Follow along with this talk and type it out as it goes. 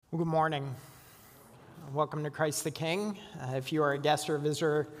Well, good morning. Welcome to Christ the King. If you are a guest or a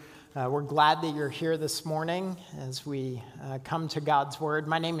visitor, we're glad that you're here this morning as we come to God's Word.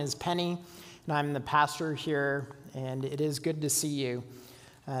 My name is Penny, and I'm the pastor here, and it is good to see you.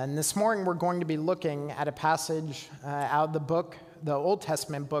 And this morning, we're going to be looking at a passage out of the Old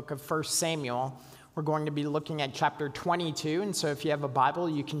Testament book of 1 Samuel. We're going to be looking at chapter 22, and so if you have a Bible,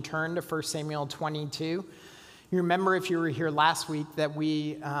 you can turn to 1 Samuel 22. You remember if you were here last week that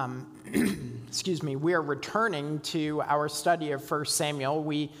we are returning to our study of 1 Samuel.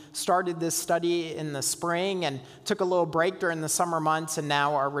 We started this study in the spring and took a little break during the summer months and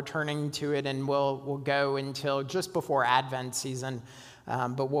now are returning to it, and we'll go until just before Advent season.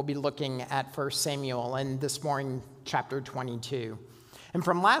 But we'll be looking at 1 Samuel and this morning, chapter 22. And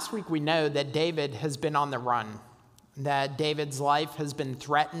from last week, we know that David has been on the run, that David's life has been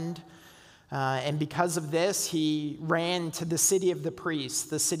threatened. And because of this, he ran to the city of the priests,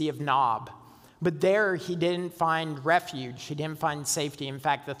 the city of Nob. But there he didn't find refuge. He didn't find safety. In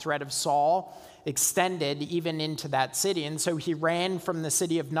fact, the threat of Saul extended even into that city. And so he ran from the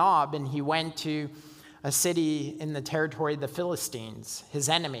city of Nob and he went to a city in the territory of the Philistines, his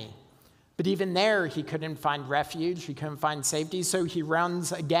enemy. But even there, he couldn't find refuge. He couldn't find safety. So he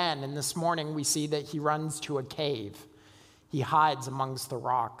runs again. And this morning, we see that he runs to a cave. He hides amongst the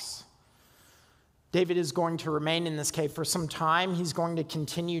rocks. David is going to remain in this cave for some time. He's going to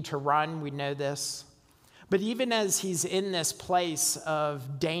continue to run. We know this. But even as he's in this place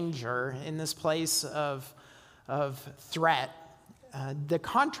of danger, in this place of threat, the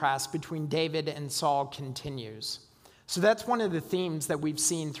contrast between David and Saul continues. So that's one of the themes that we've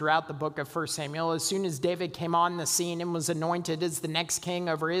seen throughout the book of 1 Samuel. As soon as David came on the scene and was anointed as the next king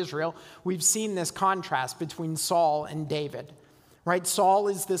over Israel, we've seen this contrast between Saul and David. Right? Saul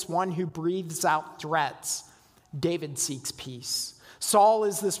is this one who breathes out threats. David seeks peace. Saul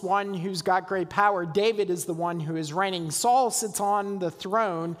is this one who's got great power. David is the one who is reigning. Saul sits on the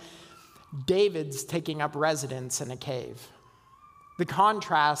throne. David's taking up residence in a cave. The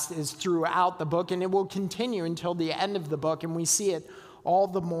contrast is throughout the book, and it will continue until the end of the book, and we see it all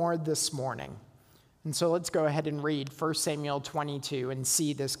the more this morning. And so let's go ahead and read 1 Samuel 22 and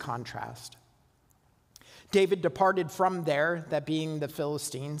see this contrast. David departed from there, that being the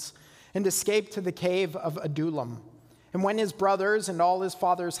Philistines, and escaped to the cave of Adullam. And when his brothers and all his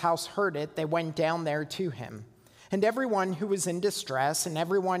father's house heard it, they went down there to him. And everyone who was in distress, and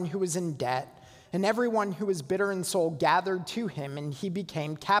everyone who was in debt, and everyone who was bitter in soul gathered to him, and he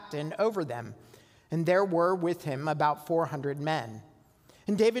became captain over them. And there were with him about 400 men.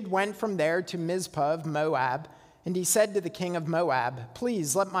 And David went from there to Mizpah of Moab, and he said to the king of Moab,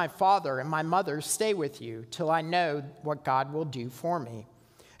 "Please let my father and my mother stay with you till I know what God will do for me."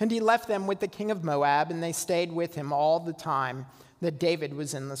 And he left them with the king of Moab, and they stayed with him all the time that David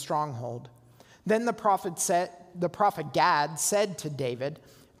was in the stronghold. Then the prophet Gad said to David,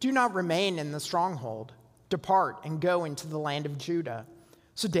 "Do not remain in the stronghold. Depart and go into the land of Judah."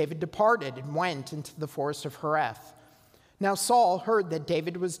 So David departed and went into the forest of Hereth. Now Saul heard that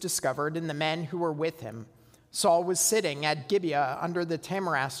David was discovered and the men who were with him. Saul was sitting at Gibeah under the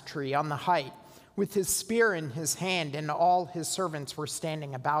tamarisk tree on the height, with his spear in his hand, and all his servants were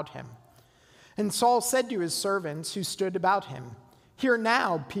standing about him. And Saul said to his servants who stood about him, "Hear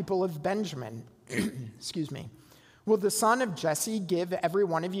now, people of Benjamin, Will the son of Jesse give every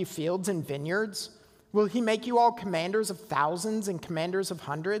one of you fields and vineyards? Will he make you all commanders of thousands and commanders of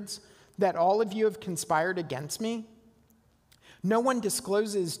hundreds, that all of you have conspired against me? No one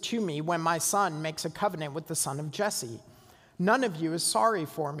discloses to me when my son makes a covenant with the son of Jesse. None of you is sorry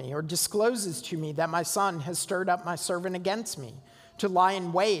for me or discloses to me that my son has stirred up my servant against me to lie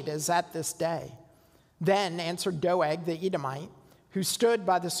in wait as at this day." Then answered Doeg the Edomite, who stood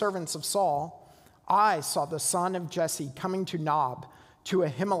by the servants of Saul, "I saw the son of Jesse coming to Nob, to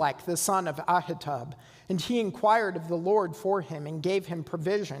Ahimelech the son of Ahitub, and he inquired of the Lord for him and gave him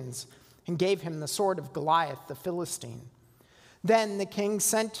provisions and gave him the sword of Goliath the Philistine." Then the king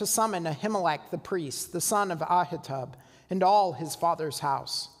sent to summon Ahimelech the priest, the son of Ahitub, and all his father's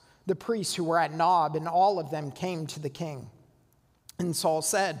house. The priests who were at Nob, and all of them came to the king. And Saul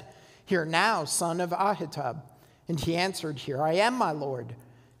said, "Hear now, son of Ahitub." And he answered, "Here I am, my lord."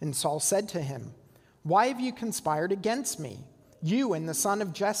 And Saul said to him, "Why have you conspired against me, you and the son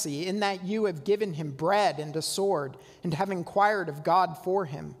of Jesse, in that you have given him bread and a sword, and have inquired of God for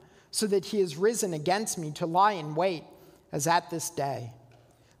him, so that he has risen against me to lie in wait, as at this day?"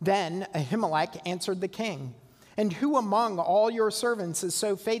 Then Ahimelech answered the king, "And who among all your servants is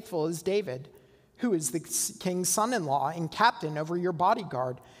so faithful as David, who is the king's son-in-law and captain over your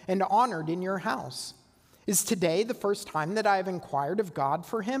bodyguard, and honored in your house? Is today the first time that I have inquired of God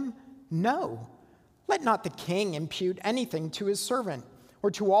for him? No. Let not the king impute anything to his servant,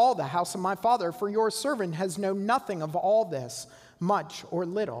 or to all the house of my father, for your servant has known nothing of all this, much or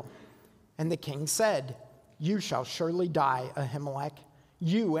little. And the king said, You shall surely die, Ahimelech,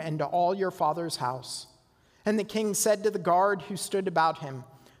 you and all your father's house. And the king said to the guard who stood about him,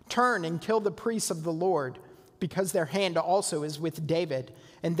 Turn and kill the priests of the Lord, because their hand also is with David,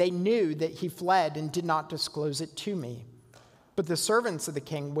 and they knew that he fled and did not disclose it to me. But the servants of the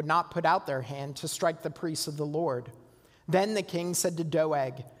king would not put out their hand to strike the priests of the Lord. Then the king said to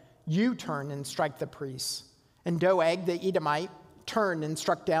Doeg, You turn and strike the priests. And Doeg the Edomite turned and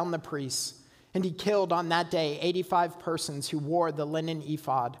struck down the priests. And he killed on that day 85 persons who wore the linen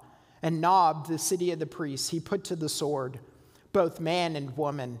ephod. And Nob, the city of the priests, he put to the sword, both man and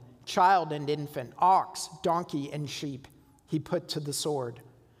woman, child and infant, ox, donkey, and sheep, he put to the sword.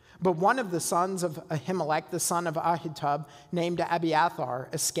 But one of the sons of Ahimelech, the son of Ahitub, named Abiathar,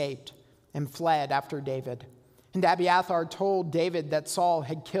 escaped and fled after David. And Abiathar told David that Saul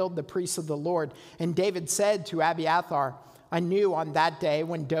had killed the priests of the Lord. And David said to Abiathar, I knew on that day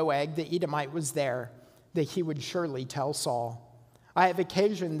when Doeg the Edomite was there, that he would surely tell Saul, I have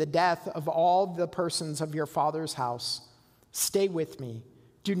occasioned the death of all the persons of your father's house. Stay with me.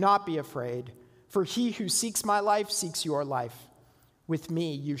 Do not be afraid, for he who seeks my life seeks your life. With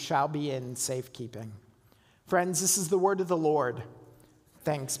me you shall be in safekeeping. Friends, this is the word of the Lord.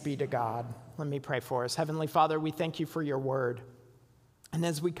 Thanks be to God. Let me pray for us. Heavenly Father, we thank you for your word. And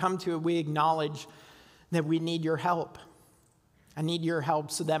as we come to it, we acknowledge that we need your help. I need your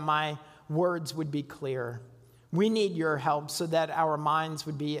help so that my words would be clear. We need your help so that our minds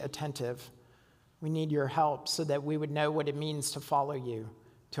would be attentive. We need your help so that we would know what it means to follow you,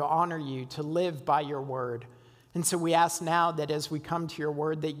 to honor you, to live by your word. And so we ask now that as we come to your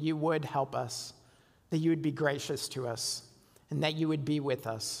word, that you would help us, that you would be gracious to us, and that you would be with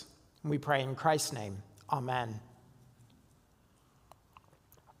us. And we pray in Christ's name. Amen.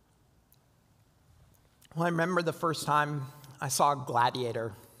 Well, I remember the first time I saw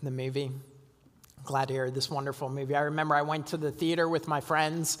Gladiator, the movie. Gladiator, this wonderful movie. I remember I went to the theater with my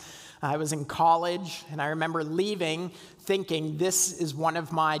friends. I was in college, and I remember leaving thinking this is one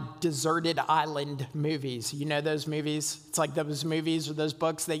of my deserted island movies. You know those movies? It's like those movies or those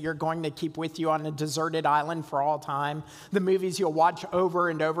books that you're going to keep with you on a deserted island for all time. The movies you'll watch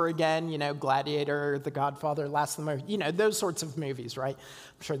over and over again, you know, Gladiator, The Godfather, Last of the Mohicans, you know, those sorts of movies, right?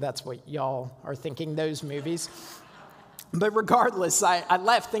 I'm sure that's what y'all are thinking, those movies. But regardless, I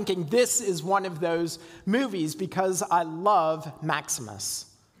left thinking this is one of those movies because I love Maximus.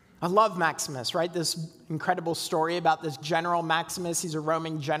 I love Maximus, right? This incredible story about this general Maximus. He's a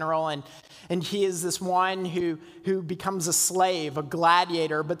Roman general, and he is this one who becomes a slave, a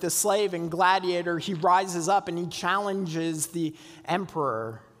gladiator. But the slave and gladiator, he rises up and he challenges the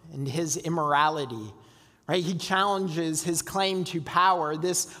emperor and his immorality. Right? He challenges his claim to power,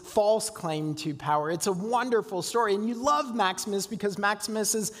 this false claim to power. It's a wonderful story. And you love Maximus because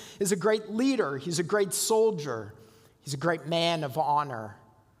Maximus is a great leader. He's a great soldier. He's a great man of honor.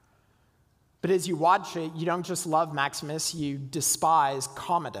 But as you watch it, you don't just love Maximus, you despise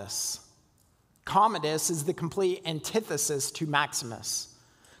Commodus. Commodus is the complete antithesis to Maximus.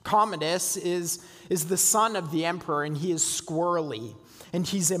 Commodus is the son of the emperor, and he is squirrely. And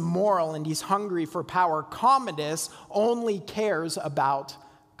he's immoral, and he's hungry for power. Commodus only cares about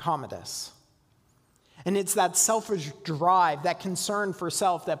Commodus. And it's that selfish drive, that concern for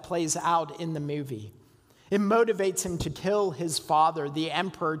self that plays out in the movie. It motivates him to kill his father, the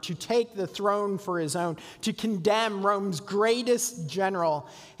emperor, to take the throne for his own, to condemn Rome's greatest general,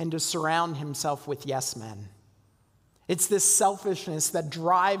 and to surround himself with yes men. It's this selfishness that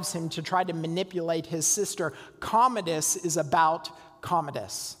drives him to try to manipulate his sister. Commodus is about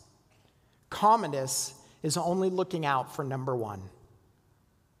Commodus. Commodus is only looking out for number one.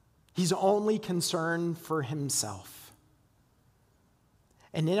 He's only concerned for himself.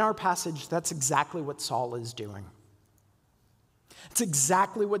 And in our passage, that's exactly what Saul is doing. It's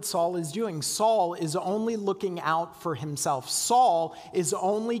exactly what Saul is doing. Saul is only looking out for himself. Saul is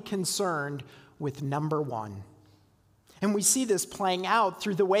only concerned with number one. And we see this playing out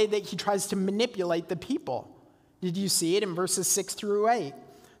through the way that he tries to manipulate the people. Did you see it in verses 6 through 8?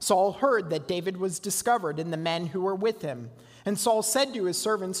 Saul heard that David was discovered and the men who were with him. And Saul said to his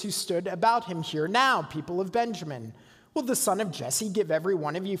servants who stood about him, Hear now, people of Benjamin. Will the son of Jesse give every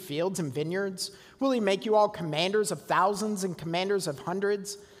one of you fields and vineyards? Will he make you all commanders of thousands and commanders of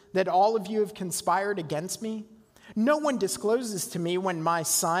hundreds, that all of you have conspired against me? No one discloses to me when my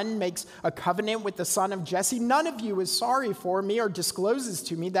son makes a covenant with the son of Jesse. None of you is sorry for me or discloses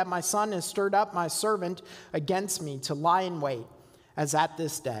to me that my son has stirred up my servant against me to lie in wait, as at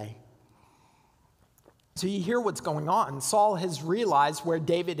this day." So you hear what's going on. Saul has realized where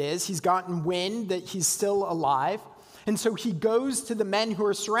David is. He's gotten wind that he's still alive. And so he goes to the men who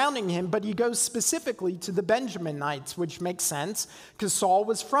are surrounding him, but he goes specifically to the Benjaminites, which makes sense because Saul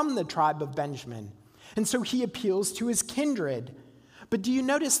was from the tribe of Benjamin. And so he appeals to his kindred. But do you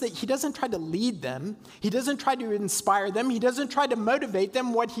notice that he doesn't try to lead them? He doesn't try to inspire them. He doesn't try to motivate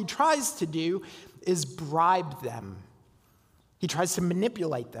them. What he tries to do is bribe them. He tries to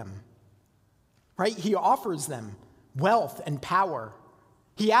manipulate them, right? He offers them wealth and power.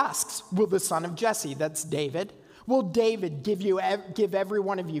 He asks, will the son of Jesse, that's David, will David give every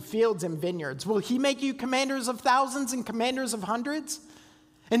one of you fields and vineyards? Will he make you commanders of thousands and commanders of hundreds?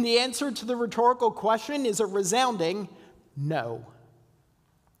 And the answer to the rhetorical question is a resounding no.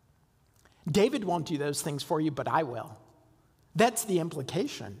 David won't do those things for you, but I will. That's the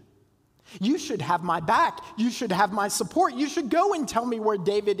implication. You should have my back. You should have my support. You should go and tell me where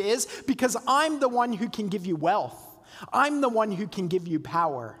David is because I'm the one who can give you wealth. I'm the one who can give you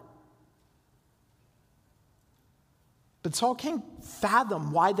power. But Saul can't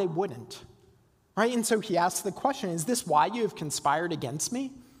fathom why they wouldn't, right? And so he asks the question, is this why you have conspired against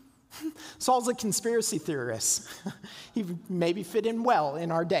me? Saul's a conspiracy theorist. He maybe fit in well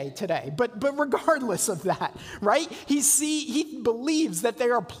in our day today. But regardless of that, right? He believes that they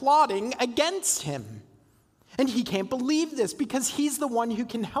are plotting against him. And he can't believe this because he's the one who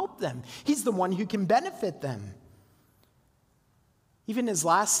can help them. He's the one who can benefit them. Even his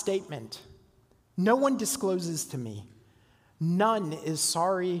last statement, no one discloses to me. None is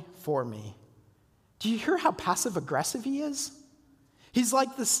sorry for me. Do you hear how passive-aggressive he is? He's like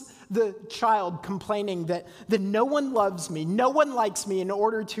the child complaining that no one loves me, no one likes me in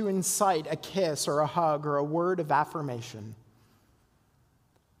order to incite a kiss or a hug or a word of affirmation.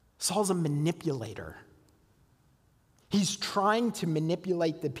 Saul's a manipulator. He's trying to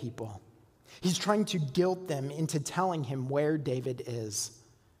manipulate the people. He's trying to guilt them into telling him where David is.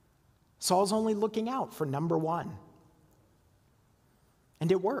 Saul's only looking out for number one.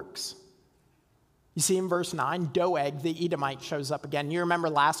 And it works. You see in verse 9, Doeg, the Edomite, shows up again. You remember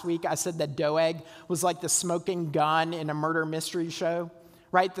last week I said that Doeg was like the smoking gun in a murder mystery show,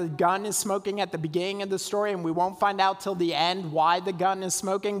 right? The gun is smoking at the beginning of the story, and we won't find out till the end why the gun is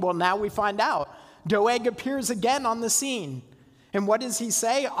smoking. Well, now we find out. Doeg appears again on the scene. And what does he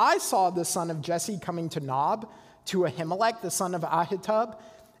say? I saw the son of Jesse coming to Nob, to Ahimelech, the son of Ahitub,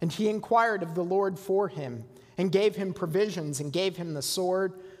 and he inquired of the Lord for him, and gave him provisions, and gave him the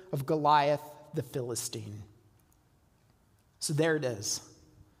sword of Goliath the Philistine. So there it is.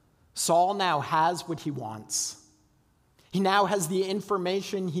 Saul now has what he wants. He now has the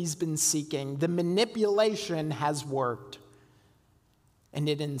information he's been seeking. The manipulation has worked, and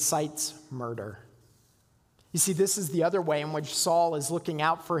it incites murder. You see, this is the other way in which Saul is looking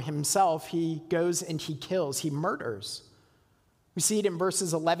out for himself. He goes and he kills, he murders. We see it in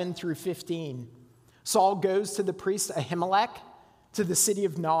verses 11 through 15. Saul goes to the priest Ahimelech, to the city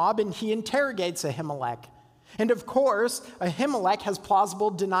of Nob, and he interrogates Ahimelech. And of course, Ahimelech has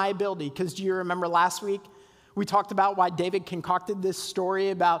plausible deniability, because do you remember last week we talked about why David concocted this story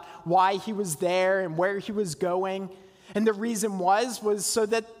about why he was there and where he was going? And the reason was so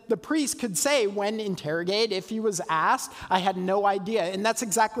that the priest could say when interrogated, if he was asked, I had no idea. And that's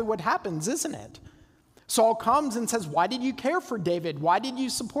exactly what happens, isn't it? Saul comes and says, why did you care for David? Why did you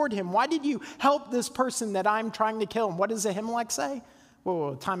support him? Why did you help this person that I'm trying to kill? And what does Ahimelech say?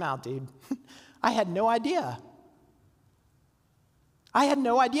 Whoa, time out, dude. I had no idea. I had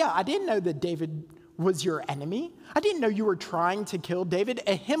no idea. I didn't know that David was your enemy. I didn't know you were trying to kill David.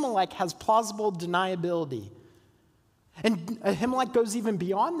 Ahimelech has plausible deniability. And Ahimelech goes even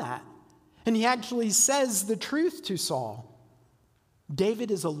beyond that. And he actually says the truth to Saul.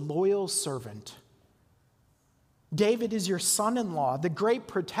 David is a loyal servant. David is your son-in-law, the great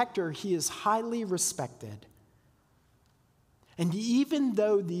protector. He is highly respected. And even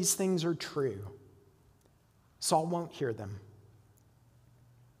though these things are true, Saul won't hear them.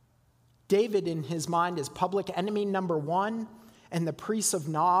 David, in his mind, is public enemy number one, and the priests of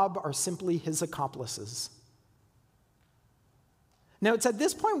Nob are simply his accomplices. Now, it's at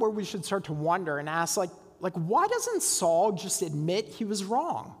this point where we should start to wonder and ask, like why doesn't Saul just admit he was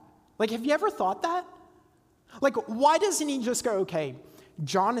wrong? Have you ever thought that? Why doesn't he just go, okay,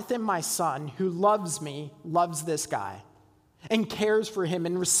 Jonathan, my son, who loves me, loves this guy and cares for him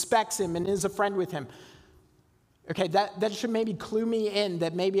and respects him and is a friend with him. Okay, that should maybe clue me in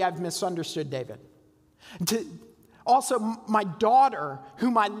that maybe I've misunderstood David. Also, my daughter,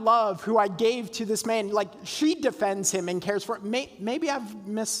 whom I love, who I gave to this man, like she defends him and cares for him. Maybe I've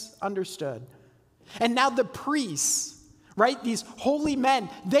misunderstood. And now the priests, right? These holy men,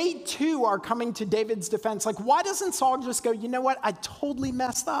 they too are coming to David's defense. Like, why doesn't Saul just go, you know what? I totally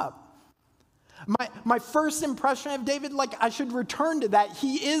messed up. My first impression of David, like, I should return to that.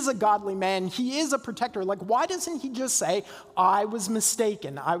 He is a godly man. He is a protector. Like, why doesn't he just say, I was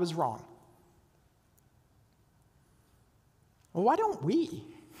mistaken. I was wrong. Well, why don't we?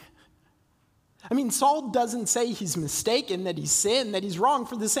 I mean, Saul doesn't say he's mistaken, that he's sinned, that he's wrong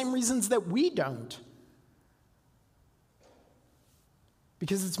for the same reasons that we don't.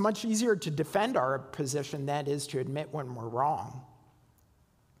 Because it's much easier to defend our position than it is to admit when we're wrong.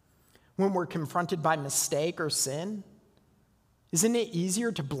 When we're confronted by mistake or sin, isn't it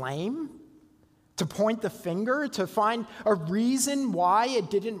easier to blame, to point the finger, to find a reason why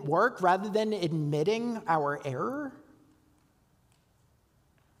it didn't work rather than admitting our error?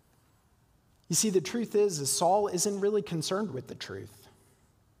 You see, the truth is Saul isn't really concerned with the truth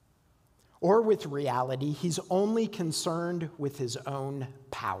or with reality. He's only concerned with his own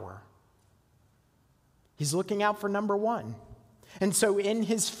power. He's looking out for number one. And so in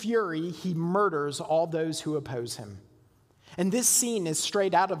his fury, he murders all those who oppose him. And this scene is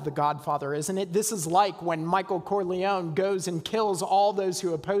straight out of The Godfather, isn't it? This is like when Michael Corleone goes and kills all those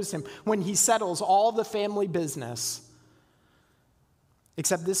who oppose him, when he settles all the family business.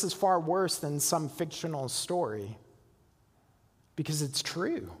 Except this is far worse than some fictional story, because it's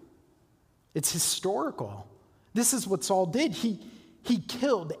true. It's historical. This is what Saul did. He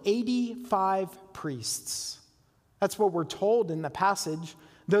killed 85 priests. That's what we're told in the passage,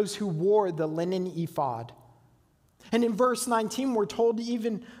 those who wore the linen ephod. And in verse 19, we're told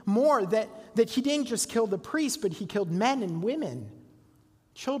even more that he didn't just kill the priests, but he killed men and women,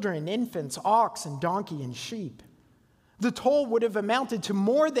 children, infants, ox and donkey and sheep. The toll would have amounted to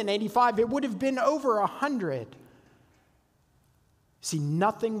more than 85. It would have been over 100. See,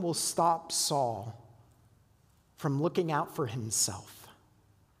 nothing will stop Saul from looking out for himself.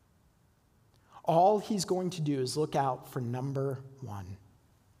 All he's going to do is look out for number one.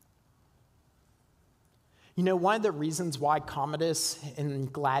 You know, one of the reasons why Commodus in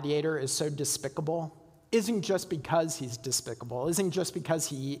Gladiator is so despicable isn't just because he's despicable, isn't just because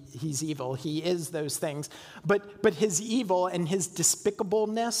he's evil. He is those things. But his evil and his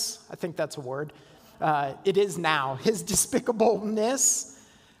despicableness, I think that's a word, it is now. His despicableness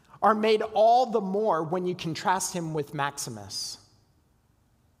are made all the more when you contrast him with Maximus.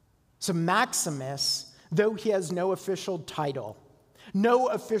 So Maximus, though he has no official title, no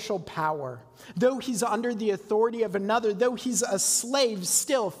official power, though he's under the authority of another, though he's a slave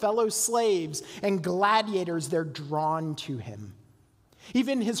still, fellow slaves and gladiators, they're drawn to him.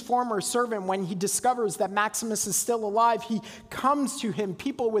 Even his former servant, when he discovers that Maximus is still alive, he comes to him.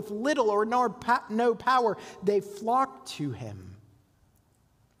 People with little or no power, they flock to him.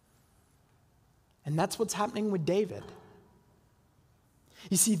 And that's what's happening with David.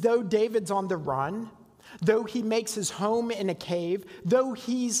 You see, though David's on the run, though he makes his home in a cave, though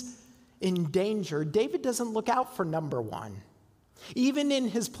he's in danger, David doesn't look out for number one. Even in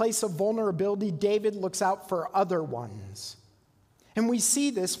his place of vulnerability, David looks out for other ones. And we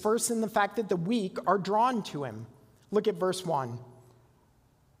see this first in the fact that the weak are drawn to him. Look at verse 1.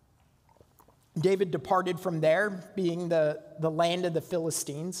 David departed from there, being the land of the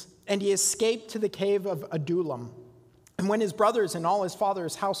Philistines, and he escaped to the cave of Adullam. And when his brothers and all his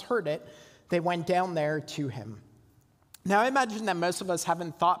father's house heard it, they went down there to him. Now, I imagine that most of us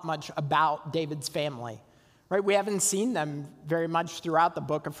haven't thought much about David's family, right? We haven't seen them very much throughout the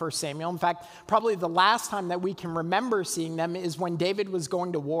book of 1 Samuel. In fact, probably the last time that we can remember seeing them is when David was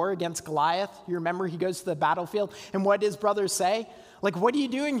going to war against Goliath. You remember he goes to the battlefield, and what did his brothers say? Like, what are you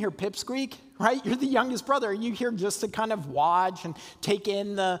doing here, pipsqueak? Right? You're the youngest brother. Are you here just to kind of watch and take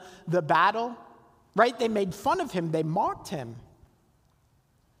in the battle? Right? They made fun of him. They mocked him.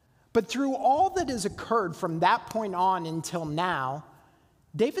 But through all that has occurred from that point on until now,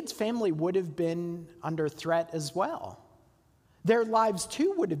 David's family would have been under threat as well. Their lives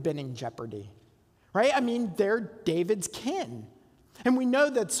too would have been in jeopardy, right? I mean, they're David's kin. And we know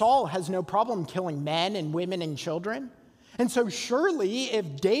that Saul has no problem killing men and women and children. And so surely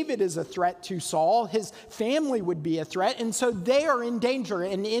if David is a threat to Saul, his family would be a threat. And so they are in danger.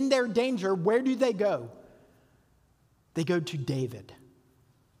 And in their danger, where do they go? They go to David.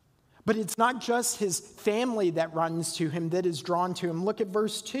 But it's not just his family that runs to him, that is drawn to him. Look at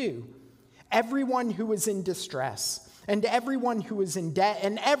verse 2. Everyone who is in distress, and everyone who is in debt,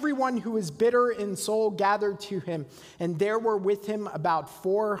 and everyone who is bitter in soul gathered to him. And there were with him about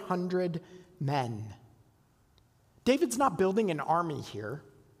 400 men. David's not building an army here,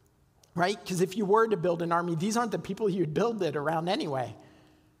 right? Because if you were to build an army, these aren't the people you'd build it around anyway,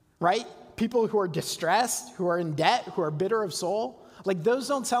 right? People who are distressed, who are in debt, who are bitter of soul, like those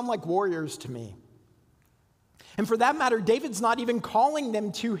don't sound like warriors to me. And for that matter, David's not even calling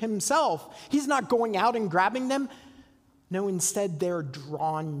them to himself. He's not going out and grabbing them. No, instead, they're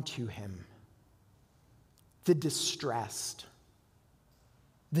drawn to him. The distressed,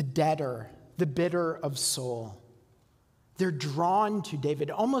 the debtor, the bitter of soul. They're drawn to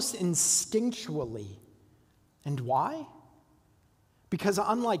David almost instinctually. And why? Because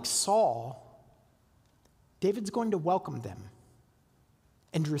unlike Saul, David's going to welcome them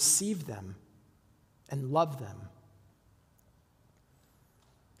and receive them and love them.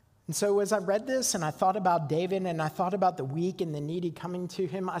 And so as I read this and I thought about David and I thought about the weak and the needy coming to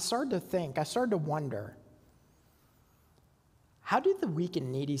him, I started to wonder, how do the weak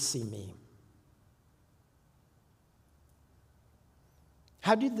and needy see me?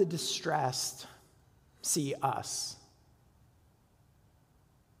 How do the distressed see us?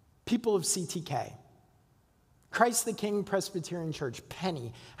 People of CTK, Christ the King Presbyterian Church,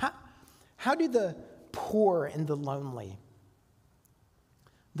 Penny, how do the poor and the lonely,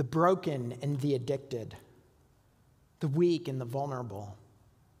 the broken and the addicted, the weak and the vulnerable,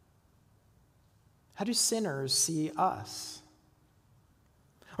 how do sinners see us?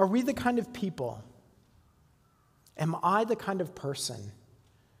 Are we the kind of people, am I the kind of person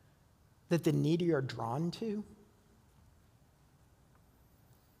that the needy are drawn to?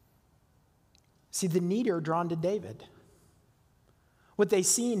 See, the needy are drawn to David. What they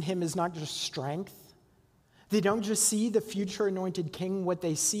see in him is not just strength. They don't just see the future anointed king. What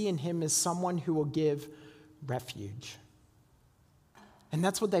they see in him is someone who will give refuge. And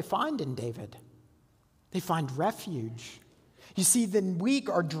that's what they find in David. They find refuge. You see, the weak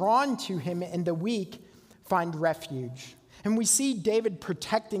are drawn to him, and the weak find refuge. And we see David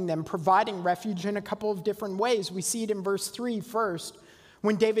protecting them, providing refuge in a couple of different ways. We see it in verse 3 first,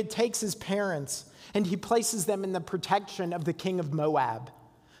 when David takes his parents and he places them in the protection of the king of Moab.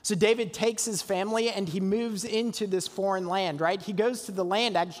 So David takes his family and he moves into this foreign land, right? He goes to the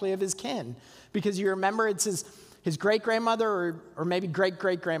land, actually, of his kin. Because you remember, it's his great-grandmother or maybe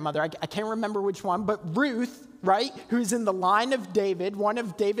great-great-grandmother. I can't remember which one, but Ruth, right, who's in the line of David, one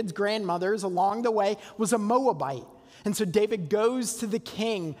of David's grandmothers along the way, was a Moabite. And so David goes to the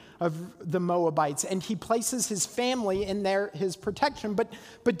king of the Moabites, and he places his family in his protection.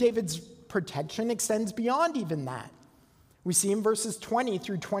 But David's protection extends beyond even that. We see in verses 20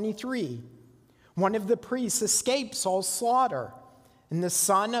 through 23, one of the priests escaped Saul's slaughter, and the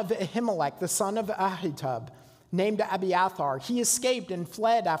son of Ahimelech, the son of Ahitub, named Abiathar, he escaped and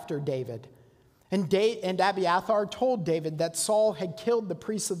fled after David. And Abiathar told David that Saul had killed the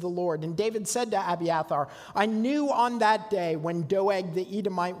priests of the Lord. And David said to Abiathar, I knew on that day when Doeg the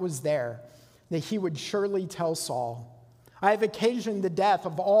Edomite was there that he would surely tell Saul, I have occasioned the death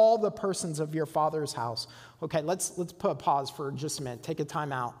of all the persons of your father's house. Okay, let's put a pause for just a minute. Take a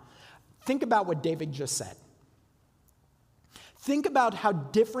time out. Think about what David just said. Think about how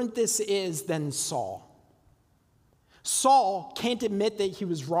different this is than Saul. Saul can't admit that he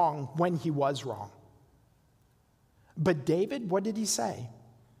was wrong when he was wrong. But David, what did he say?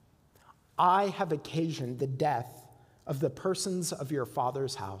 I have occasioned the death of the persons of your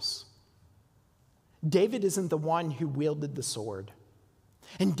father's house. David isn't the one who wielded the sword.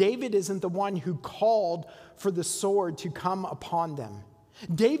 And David isn't the one who called for the sword to come upon them.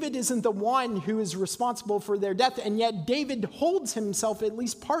 David isn't the one who is responsible for their death, and yet David holds himself at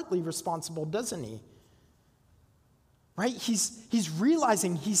least partly responsible, doesn't he? Right? He's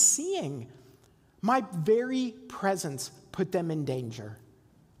realizing, he's seeing, my very presence put them in danger.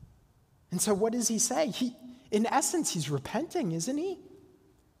 And so what does he say? In essence, he's repenting, isn't he?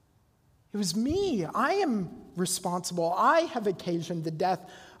 It was me. I am responsible. I have occasioned the death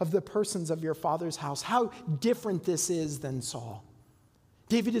of the persons of your father's house. How different this is than Saul.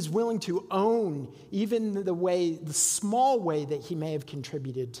 David is willing to own even the small way that he may have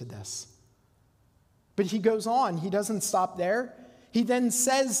contributed to this. But he goes on. He doesn't stop there. He then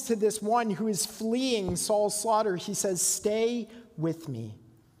says to this one who is fleeing Saul's slaughter, he says, stay with me.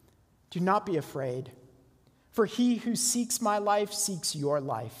 Do not be afraid. For he who seeks my life seeks your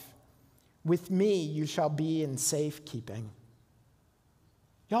life. With me you shall be in safekeeping.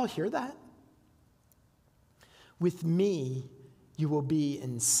 Y'all hear that? With me you will be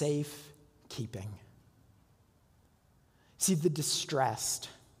in safekeeping. See, the distressed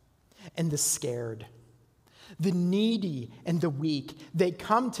and the scared, the needy and the weak, they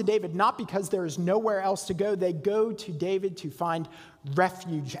come to David not because there is nowhere else to go. They go to David to find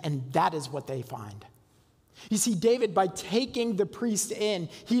refuge, and that is what they find. You see, David, by taking the priest in,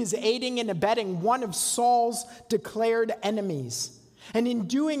 he is aiding and abetting one of Saul's declared enemies. And in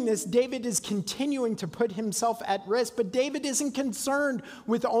doing this, David is continuing to put himself at risk. But David isn't concerned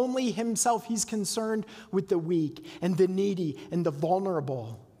with only himself. He's concerned with the weak and the needy and the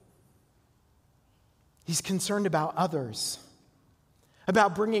vulnerable. He's concerned about others,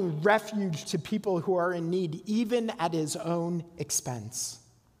 about bringing refuge to people who are in need, even at his own expense.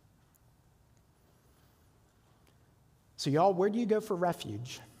 So y'all, where do you go for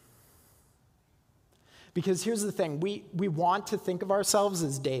refuge? Because here's the thing, we want to think of ourselves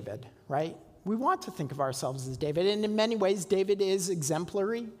as David, right? We want to think of ourselves as David, and in many ways, David is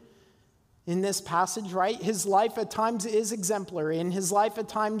exemplary in this passage, right? His life at times is exemplary, and his life at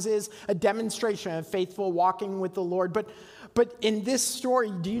times is a demonstration of faithful walking with the Lord. But in this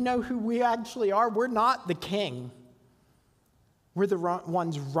story, do you know who we actually are? We're not the king. We're the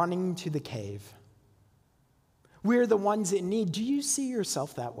ones running to the cave. We're the ones in need. Do you see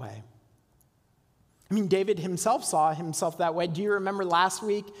yourself that way? I mean, David himself saw himself that way. Do you remember last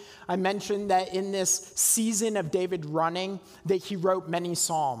week I mentioned that in this season of David running that he wrote many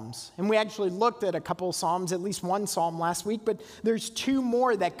psalms? And we actually looked at a couple of psalms, at least one psalm last week, but there's two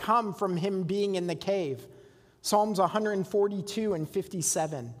more that come from him being in the cave. Psalms 142 and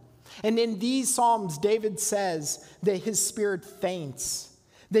 57. And in these psalms, David says that his spirit faints,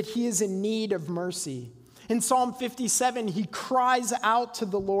 that he is in need of mercy. In Psalm 57, he cries out to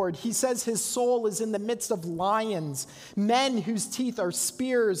the Lord. He says his soul is in the midst of lions, men whose teeth are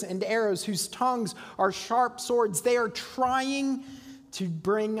spears and arrows, whose tongues are sharp swords. They are trying to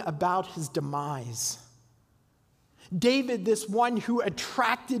bring about his demise. David, this one who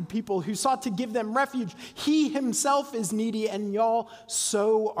attracted people, who sought to give them refuge, he himself is needy, and y'all,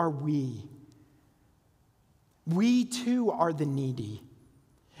 so are we. We too are the needy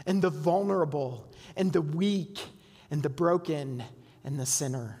and the vulnerable and the weak and the broken and the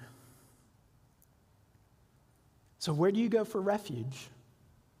sinner. So where do you go for refuge?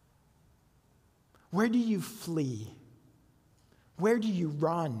 Where do you flee? Where do you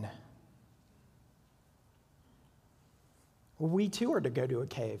run? Well, we too are to go to a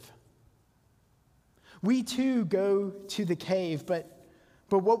cave. We too go to the cave, but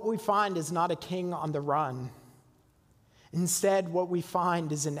what we find is not a king on the run. Instead, what we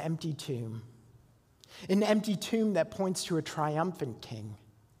find is an empty tomb. An empty tomb that points to a triumphant king.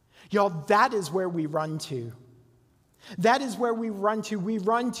 Y'all, that is where we run to. That is where we run to. We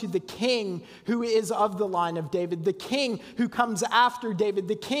run to the king who is of the line of David, the king who comes after David,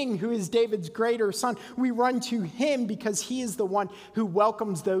 the king who is David's greater son. We run to him because he is the one who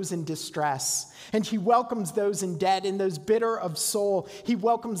welcomes those in distress, and he welcomes those in debt and those bitter of soul. He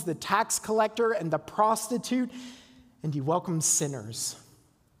welcomes the tax collector and the prostitute, and he welcomes sinners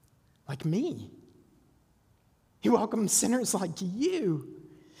like me. He welcomes sinners like you.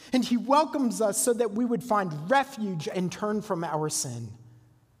 And he welcomes us so that we would find refuge and turn from our sin.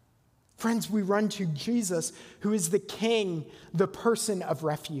 Friends, we run to Jesus, who is the King, the person of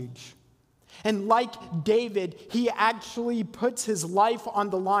refuge. And like David, he actually puts his life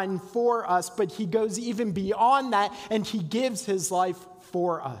on the line for us, but he goes even beyond that, and he gives his life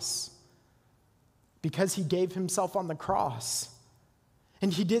for us. Because he gave himself on the cross.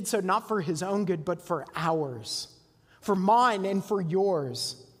 And he did so not for his own good, but for ours, for mine and for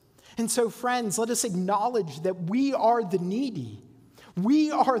yours. And so, friends, let us acknowledge that we are the needy.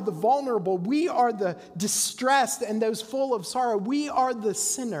 We are the vulnerable. We are the distressed and those full of sorrow. We are the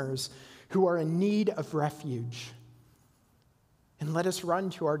sinners who are in need of refuge. And let us run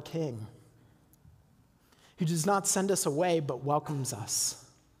to our King, who does not send us away, but welcomes us,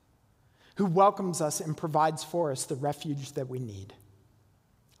 who welcomes us and provides for us the refuge that we need.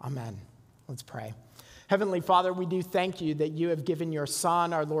 Amen. Let's pray. Heavenly Father, we do thank you that you have given your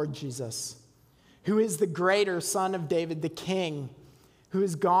Son, our Lord Jesus, who is the greater Son of David, the King, who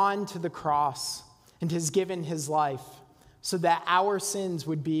has gone to the cross and has given his life so that our sins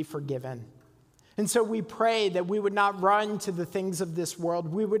would be forgiven. And so we pray that we would not run to the things of this world.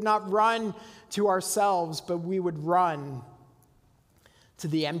 We would not run to ourselves, but we would run to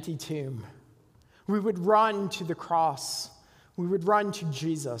the empty tomb. We would run to the cross. We would run to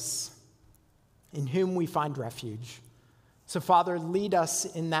Jesus, in whom we find refuge. So, Father, lead us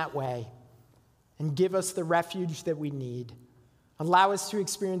in that way and give us the refuge that we need. Allow us to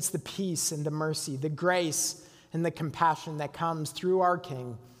experience the peace and the mercy, the grace and the compassion that comes through our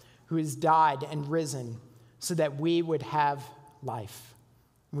King, who has died and risen so that we would have life.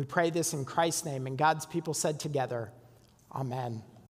 And we pray this in Christ's name, and God's people said together, Amen.